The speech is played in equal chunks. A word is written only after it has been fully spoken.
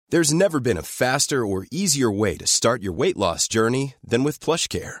There's never been a faster or easier way to start your weight loss journey than with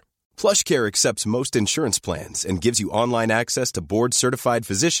PlushCare. PlushCare accepts most insurance plans and gives you online access to board-certified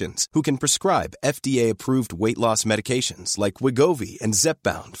physicians who can prescribe FDA-approved weight loss medications like Wegovy and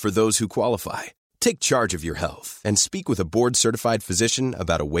Zepbound for those who qualify. Take charge of your health and speak with a board-certified physician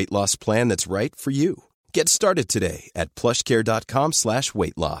about a weight loss plan that's right for you. Get started today at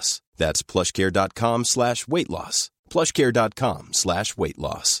plushcare.com/weight loss. That's plushcare.com/weight loss. plushcare.com/weight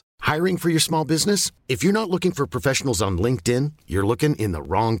loss. Hiring for your small business? If you're not looking for professionals on LinkedIn, you're looking in the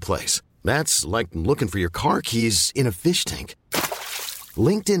wrong place. That's like looking for your car keys in a fish tank.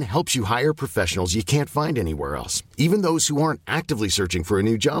 LinkedIn helps you hire professionals you can't find anywhere else, even those who aren't actively searching for a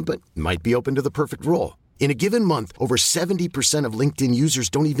new job but might be open to the perfect role. In a given month, over 70% of LinkedIn users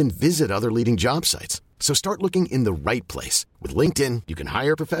don't even visit other leading job sites. So start looking in the right place. With LinkedIn, you can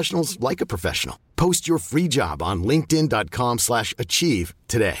hire professionals like a professional. Post your free job on linkedin.com/achieve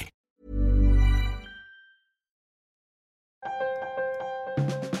today.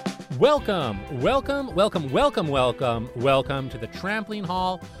 Welcome to the Trampoline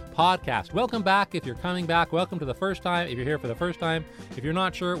Hall podcast. Welcome back if you're coming back. Welcome to the first time if you're here for the first time. If you're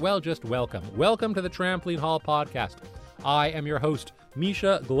not sure, well, just welcome. Welcome to the Trampoline Hall podcast. I am your host,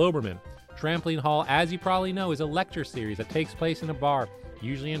 Misha Globerman. Trampoline Hall, as you probably know, is a lecture series that takes place in a bar,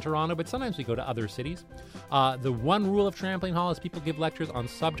 usually in Toronto, but sometimes we go to other cities. The one rule of Trampoline Hall is people give lectures on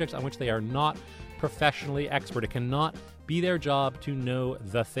subjects on which they are not professionally expert. It cannot be their job to know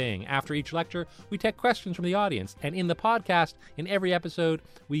the thing. After each lecture, we take questions from the audience. And in the podcast, in every episode,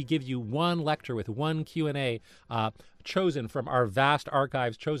 we give you one lecture with one Q&A chosen from our vast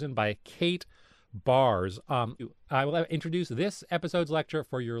archives, chosen by Kate Bars. I will introduce this episode's lecture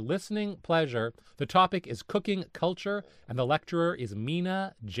for your listening pleasure. The topic is cooking culture, and the lecturer is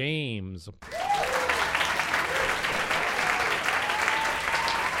Mina James.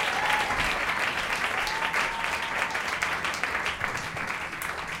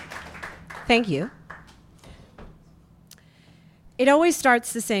 Thank you. It always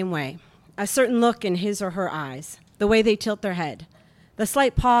starts the same way. A certain look in his or her eyes, the way they tilt their head, the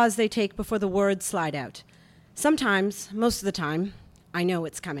slight pause they take before the words slide out. Sometimes, most of the time, I know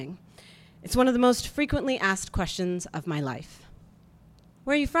it's coming. It's one of the most frequently asked questions of my life.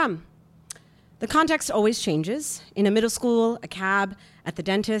 Where are you from? The context always changes. In a middle school, a cab, at the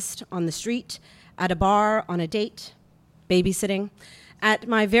dentist, on the street, at a bar, on a date, babysitting. At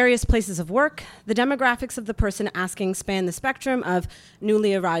my various places of work, the demographics of the person asking span the spectrum of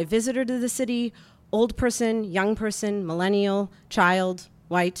newly arrived visitor to the city, old person, young person, millennial, child,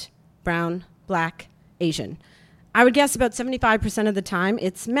 white, brown, black, Asian. I would guess about 75% of the time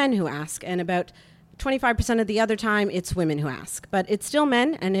it's men who ask, and about 25% of the other time it's women who ask. But it's still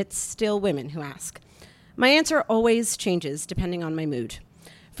men and it's still women who ask. My answer always changes depending on my mood.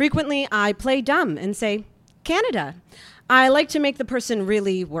 Frequently, I play dumb and say, Canada. I like to make the person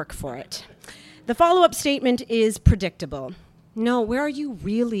really work for it. The follow-up statement is predictable. No, where are you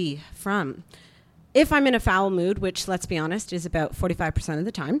really from? If I'm in a foul mood, which, let's be honest, is about 45% of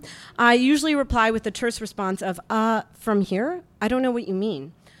the time, I usually reply with the terse response of, from here? I don't know what you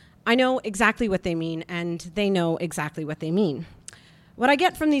mean. I know exactly what they mean, and they know exactly what they mean. What I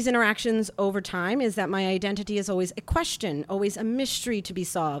get from these interactions over time is that my identity is always a question, always a mystery to be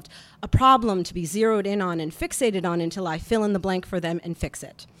solved, a problem to be zeroed in on and fixated on until I fill in the blank for them and fix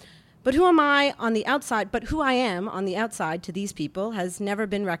it. But who I am on the outside to these people has never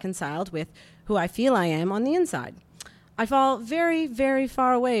been reconciled with who I feel I am on the inside. I fall very, very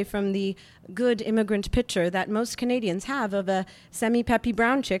far away from the good immigrant picture that most Canadians have of a semi-peppy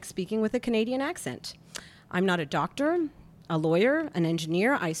brown chick speaking with a Canadian accent. I'm not a doctor, a lawyer, an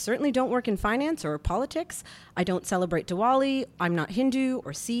engineer. I certainly don't work in finance or politics. I don't celebrate Diwali. I'm not Hindu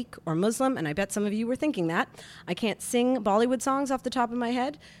or Sikh or Muslim, and I bet some of you were thinking that. I can't sing Bollywood songs off the top of my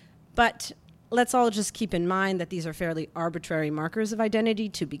head, but let's all just keep in mind that these are fairly arbitrary markers of identity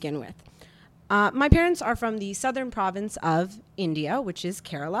to begin with. My parents are from the southern province of India, which is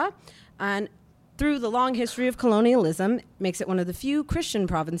Kerala, and through the long history of colonialism, makes it one of the few Christian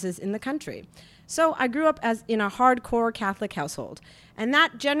provinces in the country. So I grew up in a hardcore Catholic household, and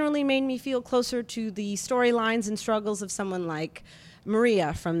that generally made me feel closer to the storylines and struggles of someone like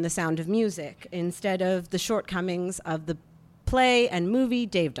Maria from The Sound of Music, instead of the shortcomings of the play and movie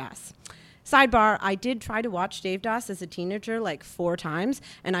Devdas. Sidebar, I did try to watch Devdas as a teenager like 4 times,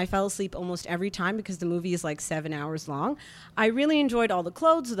 and I fell asleep almost every time because the movie is like 7 hours long. I really enjoyed all the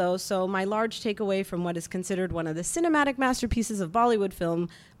clothes, though, so my large takeaway from what is considered one of the cinematic masterpieces of Bollywood film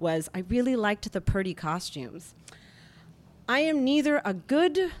was I really liked the pretty costumes. I am neither a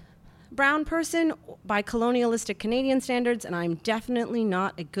good brown person by colonialistic Canadian standards, and I'm definitely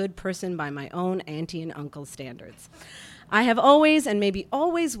not a good person by my own auntie and uncle standards. I have always and maybe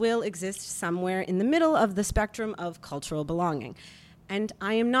always will exist somewhere in the middle of the spectrum of cultural belonging. And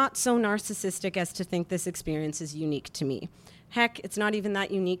I am not so narcissistic as to think this experience is unique to me. Heck, it's not even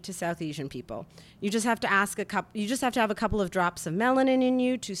that unique to South Asian people. You just have to have a couple of drops of melanin in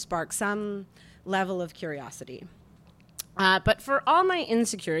you to spark some level of curiosity. But for all my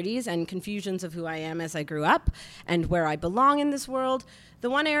insecurities and confusions of who I am as I grew up and where I belong in this world, the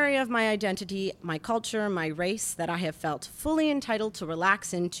one area of my identity, my culture, my race that I have felt fully entitled to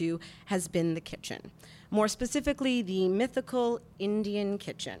relax into has been the kitchen. More specifically, the mythical Indian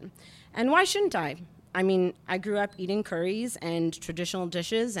kitchen. And why shouldn't I? I mean, I grew up eating curries and traditional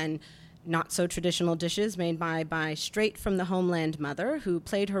dishes and not so traditional dishes made by my straight from the homeland mother, who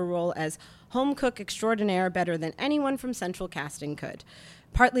played her role as home cook extraordinaire better than anyone from Central Casting could.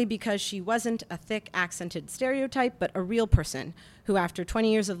 Partly because she wasn't a thick accented stereotype, but a real person who, after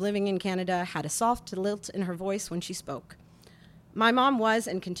 20 years of living in Canada, had a soft lilt in her voice when she spoke. My mom was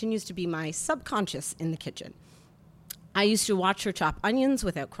and continues to be my subconscious in the kitchen. I used to watch her chop onions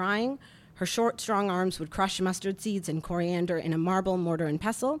without crying. Her short, strong arms would crush mustard seeds and coriander in a marble mortar and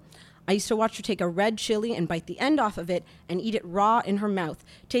pestle. I used to watch her take a red chili and bite the end off of it and eat it raw in her mouth,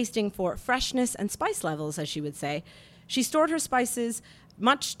 tasting for freshness and spice levels, as she would say. She stored her spices,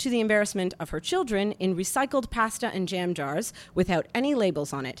 much to the embarrassment of her children, in recycled pasta and jam jars without any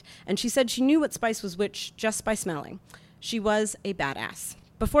labels on it, and she said she knew what spice was which just by smelling. She was a badass.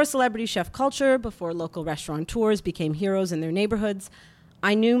 Before celebrity chef culture, before local restaurateurs became heroes in their neighborhoods,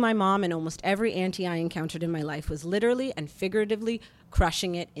 I knew my mom and almost every auntie I encountered in my life was literally and figuratively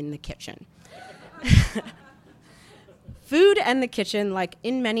crushing it in the kitchen. Food and the kitchen, like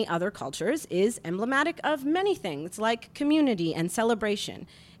in many other cultures, is emblematic of many things, like community and celebration.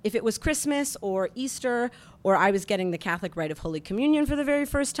 If it was Christmas or Easter, or I was getting the Catholic rite of Holy Communion for the very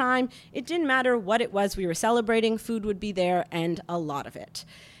first time, it didn't matter what it was we were celebrating, food would be there, and a lot of it.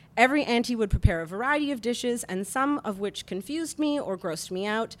 Every auntie would prepare a variety of dishes, and some of which confused me or grossed me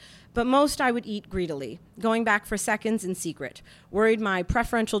out, but most I would eat greedily, going back for seconds in secret, worried my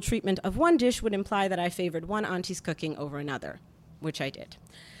preferential treatment of one dish would imply that I favored one auntie's cooking over another, which I did.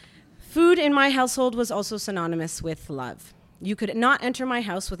 Food in my household was also synonymous with love. You could not enter my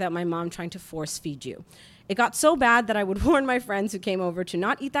house without my mom trying to force feed you. It got so bad that I would warn my friends who came over to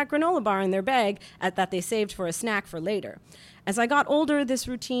not eat that granola bar in their bag that they saved for a snack for later. As I got older, this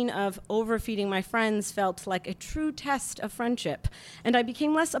routine of overfeeding my friends felt like a true test of friendship, and I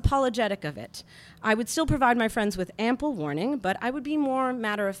became less apologetic of it. I would still provide my friends with ample warning, but I would be more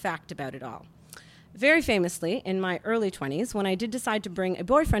matter-of-fact about it all. Very famously, in my early 20s, when I did decide to bring a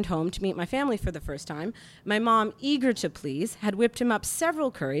boyfriend home to meet my family for the first time, my mom, eager to please, had whipped him up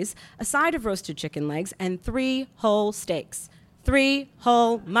several curries, a side of roasted chicken legs, and 3 whole steaks. 3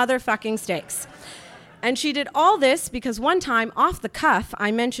 whole motherfucking steaks. And she did all this because one time, off the cuff,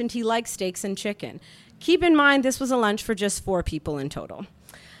 I mentioned he liked steaks and chicken. Keep in mind, this was a lunch for just 4 people in total.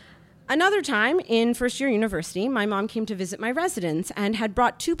 Another time, in first-year university, my mom came to visit my residence and had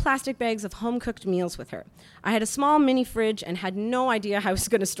brought 2 plastic bags of home-cooked meals with her. I had a small mini fridge and had no idea how I was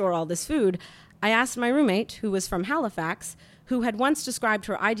going to store all this food. I asked my roommate, who was from Halifax, who had once described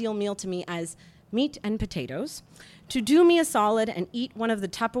her ideal meal to me as meat and potatoes, to do me a solid and eat one of the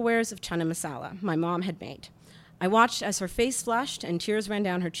Tupperwares of chana masala my mom had made. I watched as her face flushed and tears ran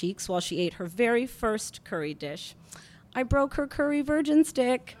down her cheeks while she ate her very first curry dish. I broke her curry virgin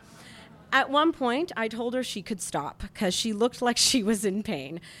stick. At one point, I told her she could stop because she looked like she was in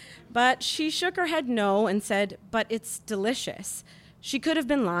pain. But she shook her head no and said, "But it's delicious." She could have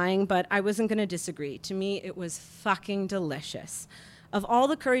been lying, but I wasn't going to disagree. To me, it was fucking delicious. Of all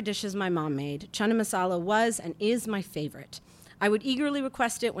the curry dishes my mom made, chana masala was and is my favorite. I would eagerly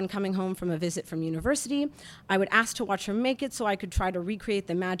request it when coming home from a visit from university. I would ask to watch her make it so I could try to recreate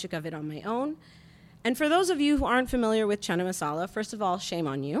the magic of it on my own. And for those of you who aren't familiar with chana masala, first of all, shame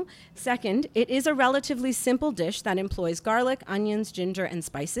on you. Second, it is a relatively simple dish that employs garlic, onions, ginger, and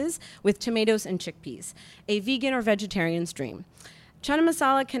spices with tomatoes and chickpeas, a vegan or vegetarian's dream. Chana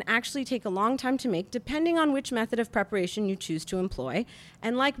masala can actually take a long time to make depending on which method of preparation you choose to employ,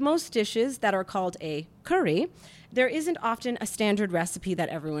 and like most dishes that are called a curry, there isn't often a standard recipe that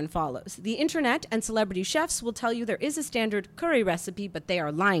everyone follows. The internet and celebrity chefs will tell you there is a standard curry recipe, but they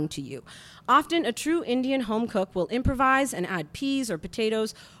are lying to you. Often, a true Indian home cook will improvise and add peas or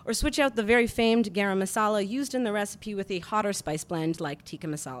potatoes, or switch out the very famed garam masala used in the recipe with a hotter spice blend like tikka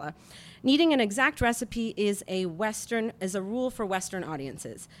masala. Needing an exact recipe is a rule for Western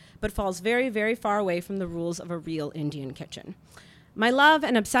audiences, but falls very, very far away from the rules of a real Indian kitchen. My love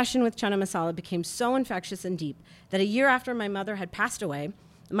and obsession with chana masala became so infectious and deep that a year after my mother had passed away,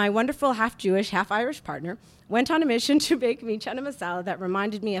 my wonderful half-Jewish, half-Irish partner went on a mission to bake me chana masala that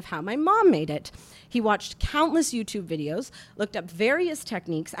reminded me of how my mom made it. He watched countless YouTube videos, looked up various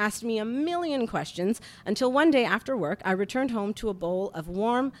techniques, asked me a million questions, until one day after work, I returned home to a bowl of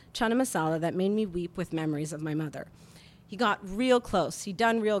warm chana masala that made me weep with memories of my mother. He got real close. He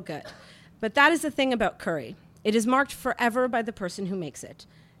done real good. But that is the thing about curry. It is marked forever by the person who makes it.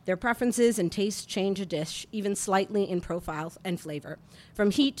 Their preferences and tastes change a dish, even slightly in profile and flavor. From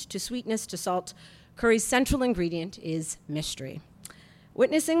heat to sweetness to salt, curry's central ingredient is mystery.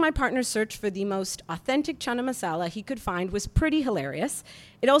 Witnessing my partner's search for the most authentic chana masala he could find was pretty hilarious.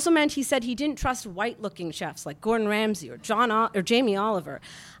 It also meant he said he didn't trust white-looking chefs like Gordon Ramsay or Jamie Oliver.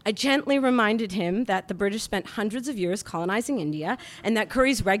 I gently reminded him that the British spent hundreds of years colonizing India and that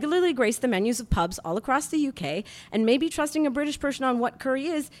curries regularly grace the menus of pubs all across the UK, and maybe trusting a British person on what curry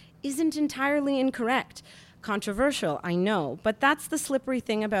isn't entirely incorrect. Controversial, I know, but that's the slippery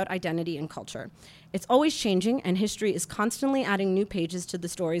thing about identity and culture. It's always changing, and history is constantly adding new pages to the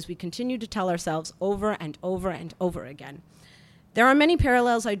stories we continue to tell ourselves over and over and over again. There are many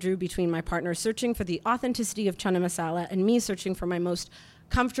parallels I drew between my partner searching for the authenticity of chana masala and me searching for my most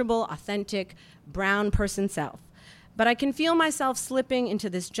comfortable, authentic, brown person self. But I can feel myself slipping into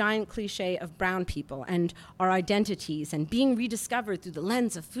this giant cliche of brown people and our identities and being rediscovered through the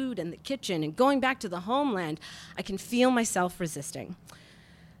lens of food and the kitchen and going back to the homeland. I can feel myself resisting.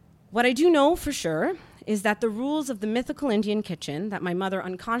 What I do know for sure is that the rules of the mythical Indian kitchen that my mother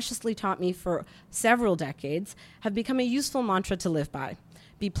unconsciously taught me for several decades have become a useful mantra to live by.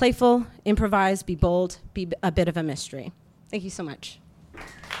 Be playful, improvise, be bold, be a bit of a mystery. Thank you so much.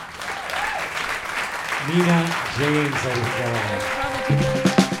 Nina James,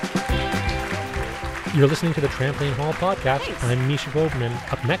 You're listening to the Trampoline Hall podcast. Thanks. I'm Misha Goldman.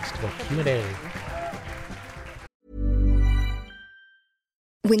 Up next, the Q&A.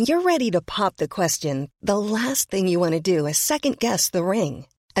 When you're ready to pop the question, the last thing you want to do is second-guess the ring.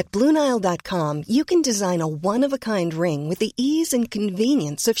 At BlueNile.com, you can design a one-of-a-kind ring with the ease and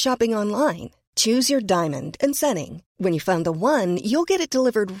convenience of shopping online. Choose your diamond and setting. When you find the one, you'll get it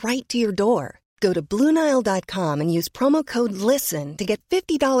delivered right to your door. Go to BlueNile.com and use promo code LISTEN to get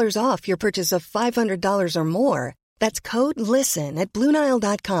 $50 off your purchase of $500 or more. That's code LISTEN at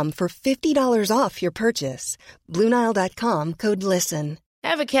BlueNile.com for $50 off your purchase. BlueNile.com, code LISTEN.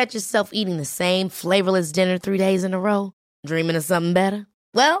 Ever catch yourself eating the same flavorless dinner 3 days in a row? Dreaming of something better?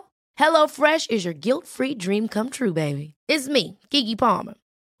 Well, HelloFresh is your guilt-free dream come true, baby. It's me, Keke Palmer.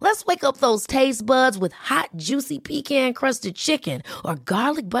 Let's wake up those taste buds with hot, juicy pecan-crusted chicken or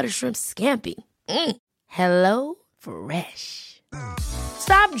garlic butter shrimp scampi. Hello Fresh.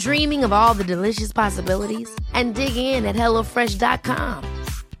 Stop dreaming of all the delicious possibilities and dig in at HelloFresh.com.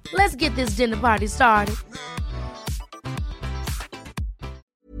 Let's get this dinner party started.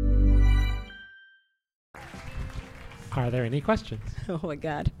 Are there any questions? Oh my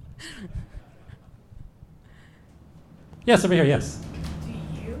God. Yes, over here, yes.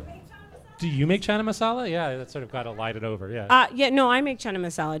 Do you make chana masala? Yeah, that's sort of got to light it over, yeah. No, I make chana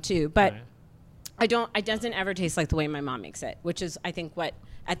masala too, but Right. it doesn't ever taste like the way my mom makes it, which is, I think, what,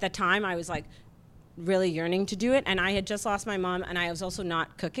 at the time I was like really yearning to do it, and I had just lost my mom, and I was also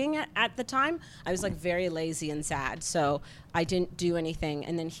not cooking at the time. I was like very lazy and sad, so I didn't do anything,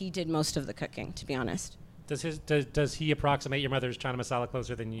 and then he did most of the cooking, to be honest. Does he approximate your mother's chana masala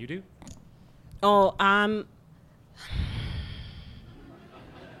closer than you do?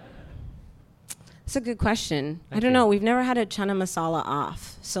 That's a good question. Thank I don't you. know. We've never had a chana masala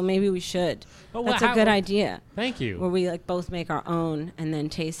off, so maybe we should. Oh, That's a good idea. Thank you. Where we like both make our own and then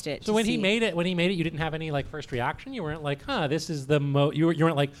taste it. So when he made it, you didn't have any like first reaction. You weren't like, this is the you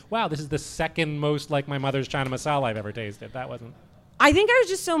weren't like, wow, this is the second most like my mother's chana masala I've ever tasted. That wasn't. I think I was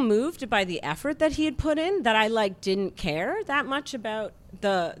just so moved by the effort that he had put in that I like didn't care that much about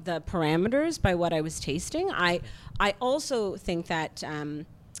the parameters by what I was tasting. I also think that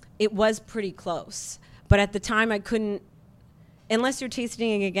it was pretty close, but at the time I couldn't. Unless you're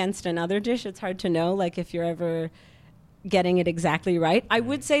tasting it against another dish, it's hard to know. Like if you're ever getting it exactly right. I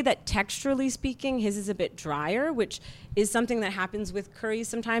would say that texturally speaking, his is a bit drier, which is something that happens with curries.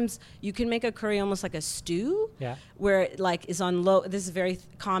 Sometimes you can make a curry almost like a stew, where it like is on low. This is very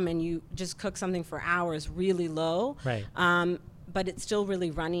common. You just cook something for hours really low. Right. but it's still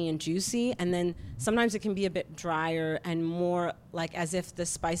really runny and juicy. And then sometimes it can be a bit drier and more like as if the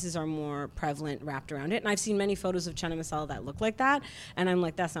spices are more prevalent wrapped around it. And I've seen many photos of chana masala that look like that, and I'm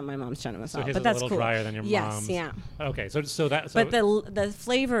like, that's not my mom's chana masala. So his but is that's a little cool. drier than your mom's. Yes, yeah. Okay, so but the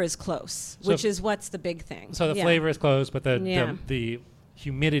flavor is close, which is what's the big thing. So the flavor is close, but the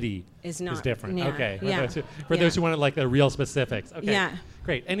humidity is different. Yeah. Okay. Yeah. For those who wanted like the real specifics. Okay. Yeah.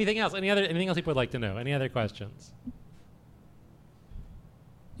 Great. Anything else? Anything else people would like to know? Any other questions?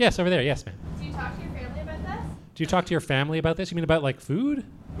 Yes, over there. Yes, ma'am. Do you talk to your family about this? Do you talk to your family about this? You mean about like food?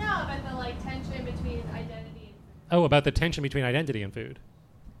 No, about the like tension between identity and food. Oh, about the tension between identity and food.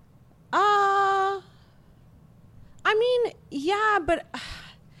 I mean, yeah, but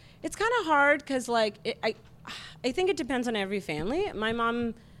it's kind of hard because like I think it depends on every family. My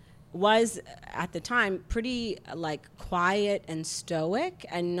mom was at the time pretty like quiet and stoic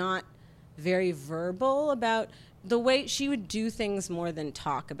and not very verbal about the way she would do things more than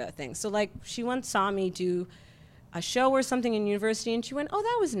talk about things. So like she once saw me do a show or something in university and she went, oh,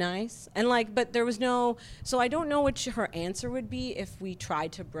 that was nice. And like, but there was no, so I don't know what her answer would be if we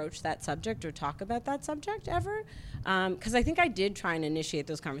tried to broach that subject or talk about that subject ever. Because I think I did try and initiate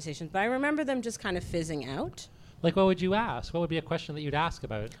those conversations, but I remember them just kind of fizzing out. Like, what would you ask? What would be a question that you'd ask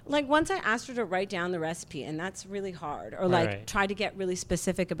about? Like, once I asked her to write down the recipe, and that's really hard. Or, try to get really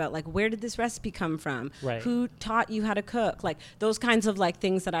specific about, like, where did this recipe come from? Right. Who taught you how to cook? Like, those kinds of, like,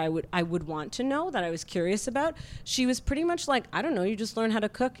 things that I would want to know, that I was curious about. She was pretty much like, I don't know, you just learn how to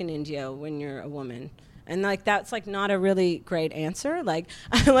cook in India when you're a woman. And, like, that's, like, not a really great answer. Like,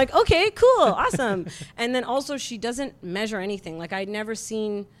 I'm like, okay, cool, awesome. And then also, she doesn't measure anything. Like, I'd never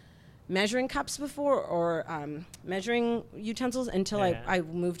seen measuring cups before or measuring utensils until I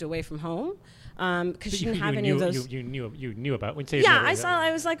moved away from home because she didn't have any of those. You knew about when you say yeah,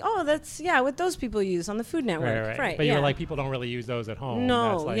 I was like, oh, that's what those people use on the Food Network, right? But you were like, people don't really use those at home.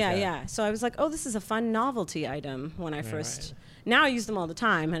 No, like So I was like, oh, this is a fun novelty item when I first. Now I use them all the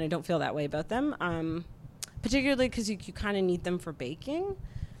time, and I don't feel that way about them. Particularly because you kind of need them for baking.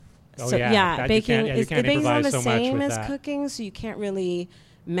 Oh, so baking is baking's not the so same as cooking, so you can't really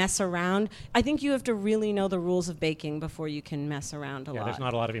mess around. I think you have to really know the rules of baking before you can mess around a lot. There's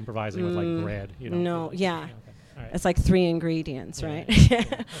not a lot of improvising with like bread. It's like 3 ingredients, right? Okay.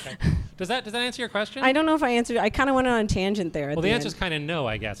 Does that answer your question? I don't know if I answered. I kind of went on a tangent there. Well, the answer is kind of no,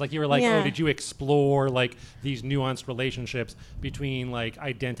 I guess. Like you were like, oh, did you explore like these nuanced relationships between like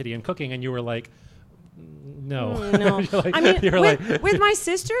identity and cooking? And you were like, no. I mean, with my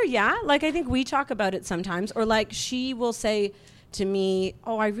sister, like I think we talk about it sometimes, or like she will say to me,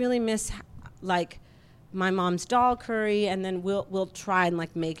 oh, I really miss like my mom's dal curry, and then we'll try and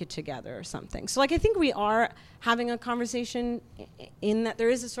like make it together or something. So like I think we are having a conversation in that there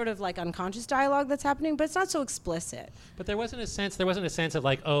is a sort of like unconscious dialogue that's happening, but it's not so explicit. But there wasn't a sense of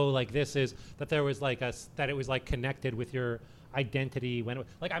like, oh, like this is that there was like that it was like connected with your identity when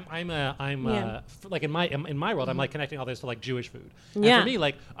like I'm like in my world I'm like connecting all this to like Jewish food. And for me,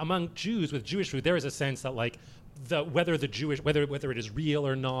 like among Jews with Jewish food, there is a sense that like whether it is real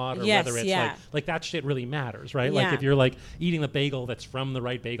or not, or whether it's like that shit really matters, right? Like if you're like eating the bagel that's from the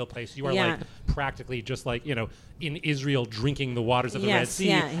right bagel place, you are like practically just like, you know, in Israel drinking the waters of the Red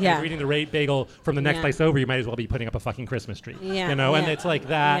Sea. If you're eating the right bagel from the next place over, you might as well be putting up a fucking Christmas tree. You know, and it's like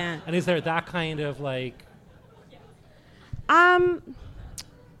that. And is there that kind of like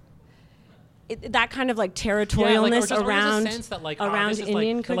that kind of like territorialness around that, like, around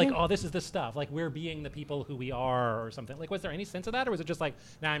Indian like, cooking? like, oh, this is the stuff. Like we're being the people who we are, or something. Like, was there any sense of that, or was it just like,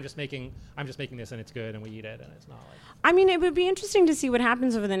 nah, I'm just making this and it's good and we eat it and it's not like. I mean, it would be interesting to see what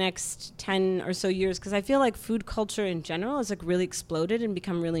happens over the next 10 or so years, because I feel like food culture in general has like really exploded and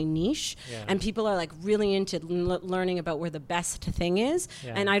become really niche, and people are like really into learning about where the best thing is.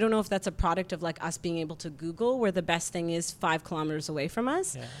 And I don't know if that's a product of like us being able to Google where the best thing is 5 kilometers away from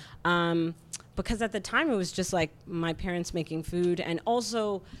us. Because at the time it was just like my parents making food, and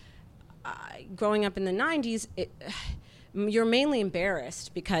also growing up in the 90s, you're mainly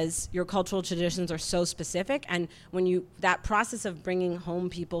embarrassed because your cultural traditions are so specific, and when that process of bringing home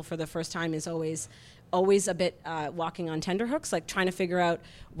people for the first time is always a bit walking on tenterhooks, like trying to figure out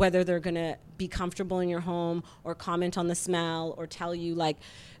whether they're going to be comfortable in your home or comment on the smell or tell you like.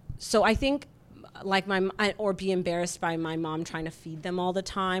 So I think like or be embarrassed by my mom trying to feed them all the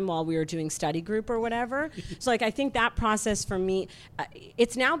time while we were doing study group or whatever. So like I think that process for me,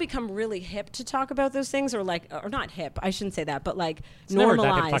 it's now become really hip to talk about those things, or not hip, I shouldn't say that, but like it's normalized.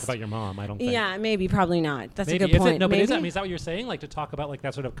 Never that to talk about your mom, I don't think. Yeah, maybe, probably not. That's maybe. A good point. But maybe? Is that what you're saying? Like to talk about like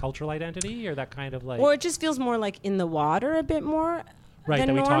that sort of cultural identity, or that kind of like. Or it just feels more like in the water a bit more. Right, the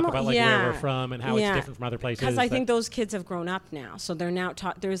that we talk normal- about like where we're from and how it's different from other places. Because I think those kids have grown up now, so they're now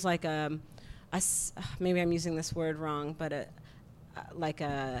there's like maybe I'm using this word wrong, but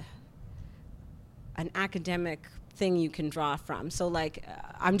an academic thing you can draw from. So like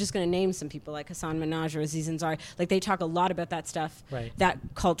I'm just going to name some people like Hassan Minhaj or Aziz Ansari. Like they talk a lot about that stuff, right. that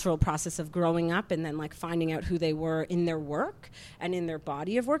cultural process of growing up and then like finding out who they were in their work and in their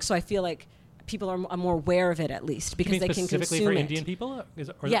body of work. So I feel like people are more aware of it at least because they can consume specifically for it. Indian people?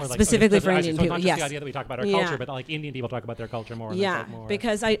 Yes, specifically for Indian people. Not just yes. the idea that we talk about our culture, but like Indian people talk about their culture more. Yeah, more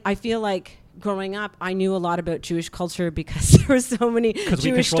because I feel like growing up, I knew a lot about Jewish culture because there were so many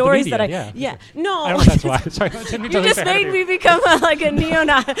Jewish stories that no. I don't know if that's why. Sorry, you just made me become like a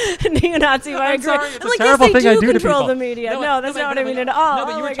neo-Nazi. I'm sorry, it's like, a terrible yes, they thing I do do to control people. the media. No, that's not what I mean at all. No,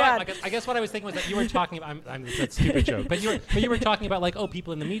 but you were God. I guess what I was thinking was that you were talking about. It's a stupid joke, but you were talking about like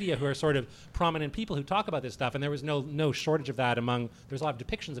people in the media who are sort of prominent people who talk about this stuff, and there was no shortage of that among. There's a lot of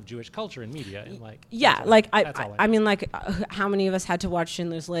depictions of Jewish culture in media, and like I mean like how many of us had to watch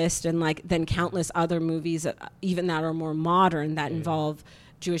Schindler's List and like then countless other movies even that are more modern that involve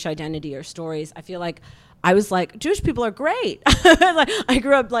Jewish identity or stories. I feel like I was like, Jewish people are great. Like, I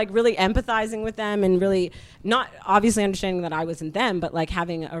grew up like really empathizing with them and really not obviously understanding that I wasn't them, but like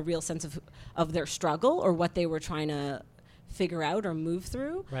having a real sense of their struggle or what they were trying to figure out or move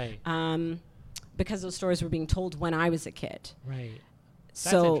through. Right. Because those stories were being told when I was a kid. Right.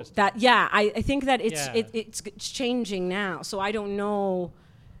 So I think that it's changing now. So I don't know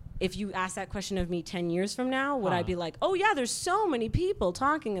if you ask that question of me 10 years from now, would I be like, oh yeah, there's so many people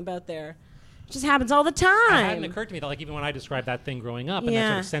talking about it just happens all the time. It hadn't occurred to me that like even when I described that thing growing up and that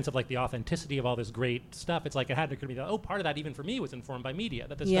sort of sense of like the authenticity of all this great stuff, it's like it hadn't occurred to me that part of that even for me was informed by media,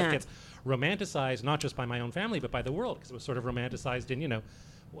 that this stuff gets romanticized not just by my own family but by the world, because it was sort of romanticized in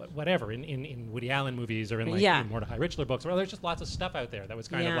whatever in Woody Allen movies or in like in Mordecai Richler books. Or there's just lots of stuff out there that was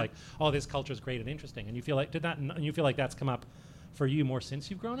kind of like, oh, this culture is great and interesting, and you feel like that's come up for you more since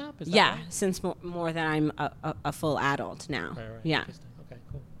you've grown up? Is that right? Since more than I'm a full adult now. Right. Yeah. Interesting. Okay,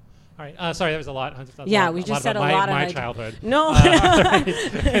 cool. All right. Sorry, that was a lot. We just said a lot of my childhood. No.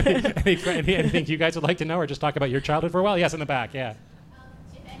 Anything you guys would like to know, or just talk about your childhood for a while? Yes, in the back. Yeah.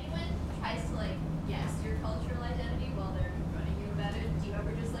 If anyone tries to like guess your cultural identity while they're confronting you about it, do you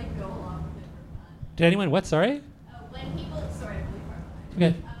ever just like go along with it for fun? Did anyone? What? Sorry. When people, sorry, I'm really far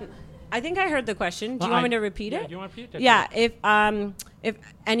Okay. behind. I think I heard the question. Do you want me to repeat it? Do you want to repeat it? Yeah. If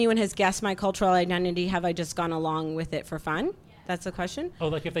anyone has guessed my cultural identity, have I just gone along with it for fun? Yeah. That's the question. Oh,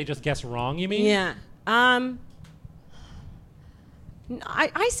 like if they just guess wrong, you mean? Yeah. I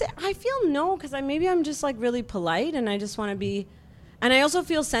feel no, because maybe I'm just like really polite and I just want to be, and I also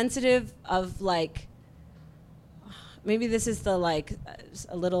feel sensitive of like, maybe this is the like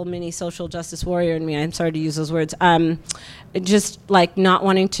a little mini social justice warrior in me. I'm sorry to use those words. Just like not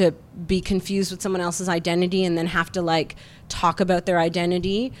wanting to be confused with someone else's identity and then have to like talk about their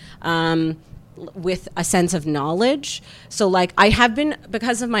identity with a sense of knowledge. So like I have been,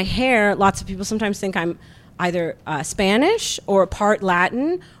 because of my hair, lots of people sometimes think I'm either Spanish or part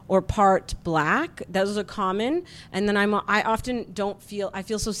Latin or part black. Those are common. And then I often I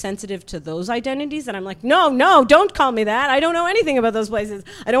feel so sensitive to those identities that I'm like, no, don't call me that. I don't know anything about those places.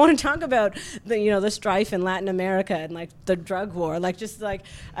 I don't want to talk about the strife in Latin America and like the drug war. Like just like,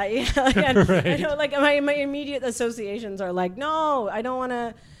 right. I know, like my immediate associations are like, no, I don't want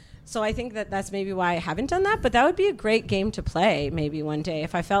to. So I think that's maybe why I haven't done that, but that would be a great game to play maybe one day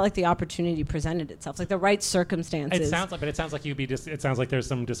if I felt like the opportunity presented itself, like the right circumstances. It sounds like you'd be it sounds like there's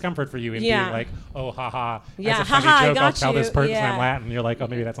some discomfort for you in being like, oh, haha, yeah, as a funny joke, I'll tell this person I'm Latin. You're like, oh,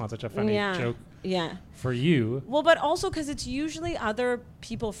 maybe that's not such a funny joke. Yeah. For you. Well, but also because it's usually other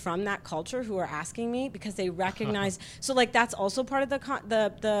people from that culture who are asking me because they recognize. So like that's also part of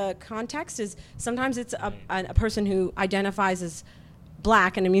the context is sometimes it's a person who identifies as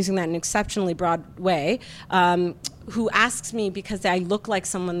Black, and I'm using that in an exceptionally broad way, who asks me because I look like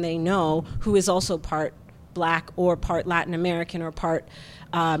someone they know who is also part Black or part Latin American or part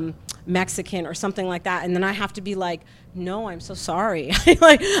Mexican or something like that, and then I have to be like, no, I'm so sorry.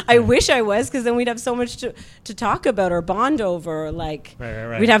 I wish I was, because then we'd have so much to talk about or bond over. Or like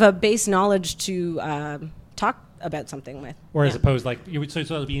we'd have a base knowledge to talk about something with. Or as opposed, like you would, so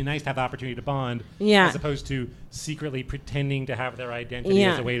it'd be nice to have the opportunity to bond, as opposed to secretly pretending to have their identity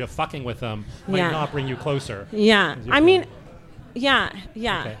as a way to fucking with them might not bring you closer. Yeah, I mean, yeah.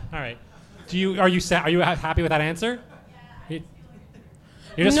 Okay, all right. Are you happy with that answer?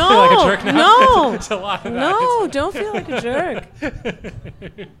 You just feel like a jerk now? No. It's a lot of no, don't feel like a jerk.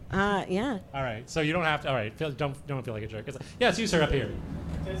 Yeah. All right, so you don't have to. All right, don't feel like a jerk. Yes, you sir up here.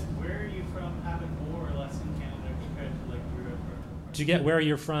 Where are you from? Having more or less in Canada compared to like Europe? Do you get where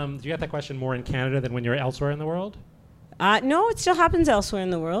you're from? Do you get that question more in Canada than when you're elsewhere in the world? No, it still happens elsewhere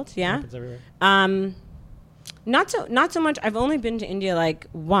in the world. Yeah. It happens everywhere. Not so much. I've only been to India like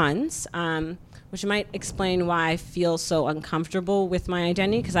once, which might explain why I feel so uncomfortable with my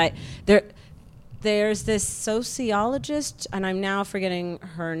identity. Because there's this sociologist, and I'm now forgetting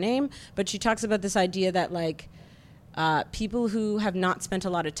her name, but she talks about this idea that like people who have not spent a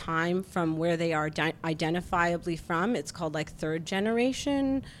lot of time from where they are identifiably from, it's called like third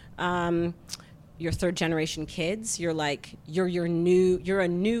generation. Your third generation kids, you're a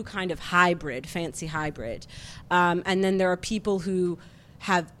new kind of hybrid, fancy hybrid. And then there are people who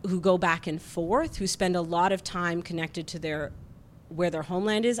go back and forth, who spend a lot of time connected to where their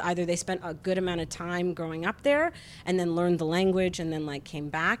homeland is. Either they spent a good amount of time growing up there and then learned the language and then like came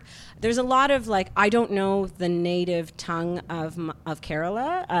back. There's a lot of like, I don't know the native tongue of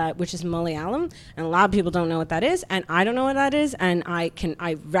Kerala, which is Malayalam, and a lot of people don't know what that is, and I don't know what that is, and I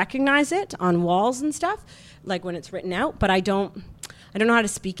recognize it on walls and stuff, like when it's written out, but I don't know how to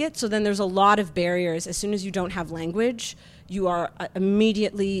speak it. So then there's a lot of barriers. As soon as you don't have language, you are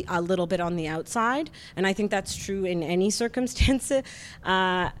immediately a little bit on the outside. And I think that's true in any circumstance.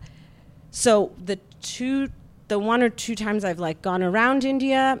 So the one or two times I've like gone around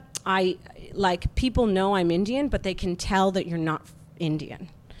India, people know I'm Indian, but they can tell that you're not Indian.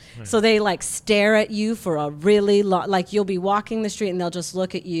 Right. So they like stare at you for a really long, like you'll be walking the street and they'll just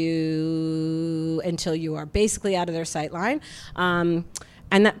look at you until you are basically out of their sight line.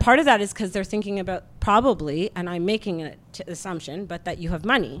 And that part of that is because they're thinking about probably, and I'm making an assumption, but that you have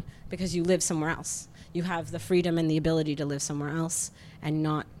money because you live somewhere else. You have the freedom and the ability to live somewhere else and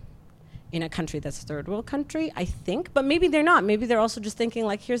not in a country that's a third world country, I think. But maybe they're not. Maybe they're also just thinking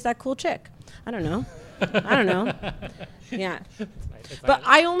like, here's that cool chick. I don't know. Yeah. But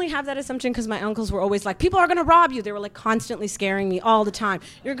I only have that assumption because my uncles were always like, people are going to rob you. They were like constantly scaring me all the time.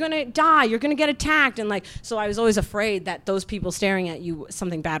 You're going to die. You're going to get attacked. And like, so I was always afraid that those people staring at you,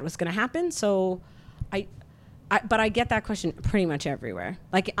 something bad was going to happen. So but I get that question pretty much everywhere.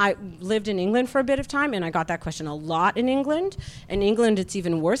 Like I lived in England for a bit of time and I got that question a lot in England. In England, it's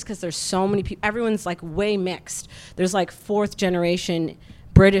even worse because there's so many people. Everyone's like way mixed. There's like fourth generation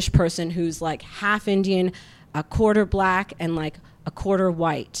British person who's like half Indian, a quarter black, and like a quarter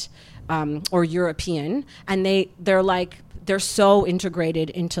white, or European, and they're so integrated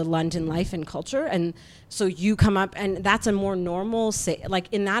into London life and culture, and so you come up, and that's a more normal like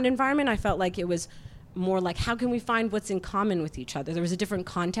in that environment. I felt like it was more like, how can we find what's in common with each other? There was a different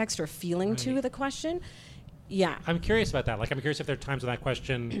context or feeling to the question. Yeah, I'm curious about that. Like, I'm curious if there are times when that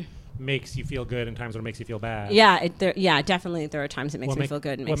question makes you feel good and times when it makes you feel bad. Yeah, definitely. There are times it makes me feel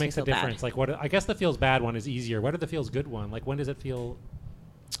good and makes me feel bad. What makes the difference? Like, I guess the feels bad one is easier. What are the feels good one? Like, when does it feel?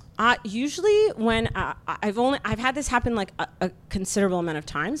 Usually when I've had this happen like a considerable amount of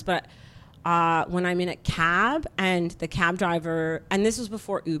times, but when I'm in a cab and the cab driver, and this was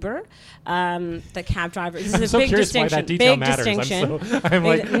before Uber, the cab driver, this is a big distinction. Why that detail matters.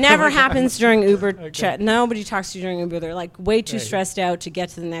 It never happens during Uber chat. Nobody talks to you during Uber. They're like way too stressed out to get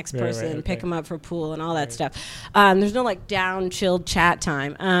to the next person, pick them up for pool and all that stuff. There's no like down, chilled chat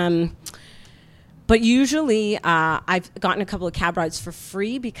time. But usually I've gotten a couple of cab rides for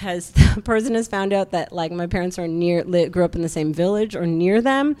free because the person has found out that like my parents are grew up in the same village or near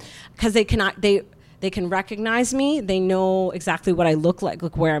them, because they can recognize me. They know exactly what I look like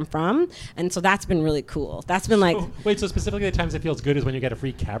where I'm from. And so that's been really cool. That's been like... So specifically the times it feels good is when you get a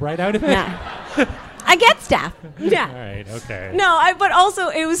free cab ride out of it? Yeah. I get stuff. Yeah. All right, okay. No, but also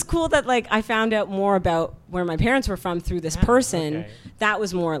it was cool that like I found out more about where my parents were from through this person. Okay. That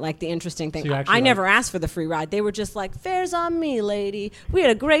was more like the interesting thing. So I never asked for the free ride. They were just like, fares on me, lady. We had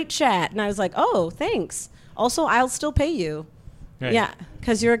a great chat. And I was like, oh, thanks. Also, I'll still pay you. Right. Yeah,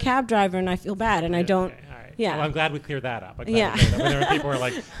 because you're a cab driver and I feel bad and I don't. Okay. All right. Yeah. Well, I'm glad we cleared that up. When there were people who were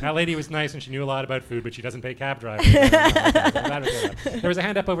like, that lady was nice and she knew a lot about food, but she doesn't pay cab drivers. There was a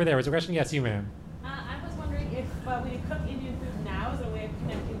hand up over there. Was a question? Yes, you, ma'am. I was wondering if when you cook Indian food now, is it a way of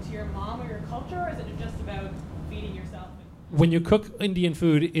connecting to your mom or your culture, or is it just about feeding yourself? When you cook Indian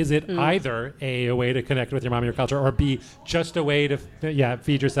food, is it either A, a way to connect with your mom and your culture, or B, just a way to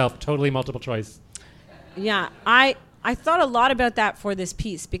feed yourself? Totally multiple choice. Yeah, I thought a lot about that for this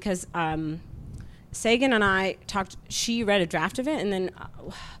piece because Sagan and I talked. She read a draft of it, and then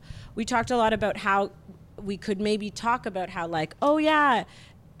we talked a lot about how we could maybe talk about how, like, oh yeah,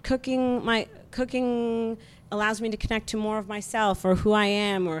 cooking allows me to connect to more of myself or who I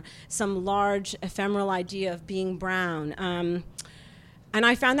am or some large ephemeral idea of being brown. And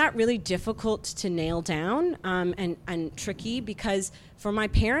I found that really difficult to nail down and tricky, because for my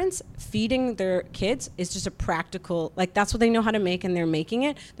parents, feeding their kids is just a practical, like that's what they know how to make and they're making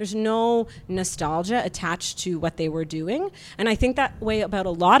it. There's no nostalgia attached to what they were doing. And I think that way about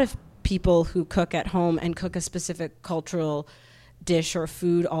a lot of people who cook at home and cook a specific cultural dish or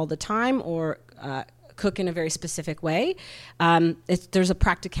food all the time, or cook in a very specific way. There's a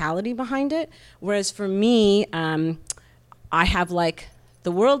practicality behind it. Whereas for me, I have like,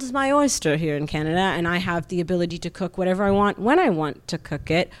 the world is my oyster here in Canada, and I have the ability to cook whatever I want when I want to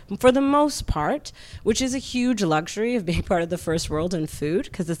cook it, for the most part, which is a huge luxury of being part of the first world in food,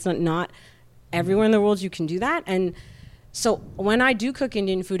 because it's not everywhere in the world you can do that. And so when I do cook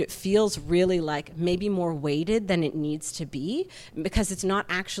Indian food, it feels really like maybe more weighted than it needs to be, because it's not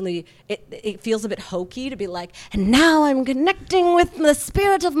actually, it feels a bit hokey to be like, and now I'm connecting with the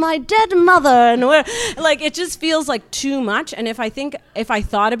spirit of my dead mother. And like, it just feels like too much. And if I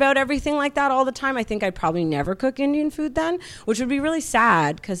thought about everything like that all the time, I think I'd probably never cook Indian food then, which would be really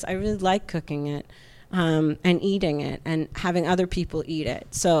sad, because I really like cooking it and eating it and having other people eat it.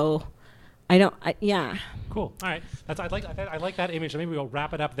 So yeah. Cool. All right. I like that image. So maybe we'll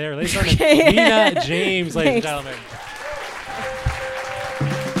wrap it up there. Ladies and gentlemen, Mina James, ladies and gentlemen.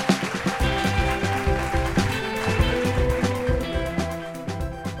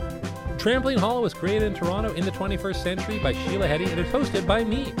 Trampoline Hall was created in Toronto in the 21st century by Sheila Heti and is hosted by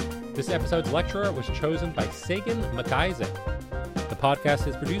me. This episode's lecturer was chosen by Sagan McIsaac. The podcast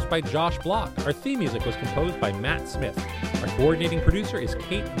is produced by Josh Block. Our theme music was composed by Matt Smith. Our coordinating producer is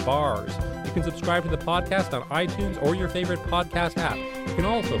Kate Bars. You can subscribe to the podcast on iTunes or your favorite podcast app. You can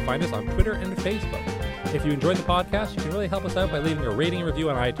also find us on Twitter and Facebook. If you enjoyed the podcast, you can really help us out by leaving a rating and review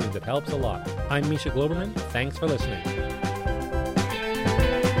on iTunes. It helps a lot. I'm Misha Globerman. Thanks for listening.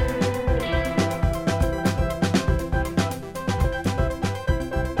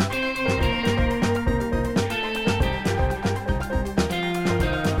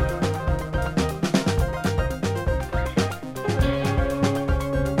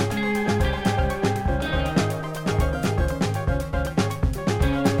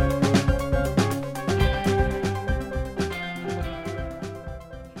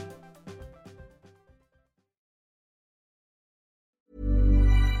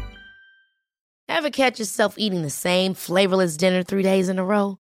 Ever catch yourself eating the same flavorless dinner 3 days in a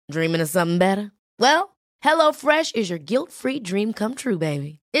row? Dreaming of something better? Well, HelloFresh is your guilt-free dream come true,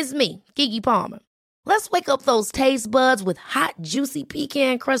 baby. It's me, Keke Palmer. Let's wake up those taste buds with hot, juicy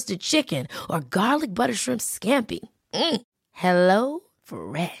pecan-crusted chicken or garlic butter shrimp scampi. Hello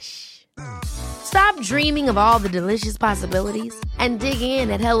Fresh. Stop dreaming of all the delicious possibilities and dig in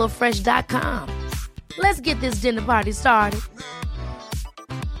at HelloFresh.com. Let's get this dinner party started.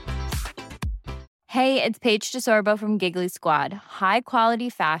 Hey, it's Paige DeSorbo from Giggly Squad. High quality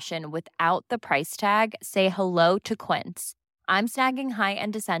fashion without the price tag. Say hello to Quince. I'm snagging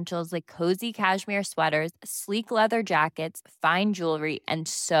high-end essentials like cozy cashmere sweaters, sleek leather jackets, fine jewelry, and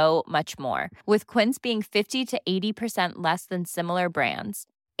so much more. With Quince being 50 to 80% less than similar brands.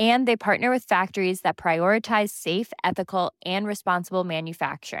 And they partner with factories that prioritize safe, ethical, and responsible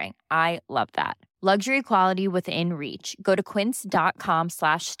manufacturing. I love that. Luxury quality within reach. Go to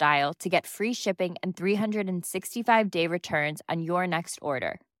quince.com/style to get free shipping and 365-day returns on your next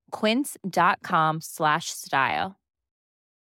order. Quince.com/style.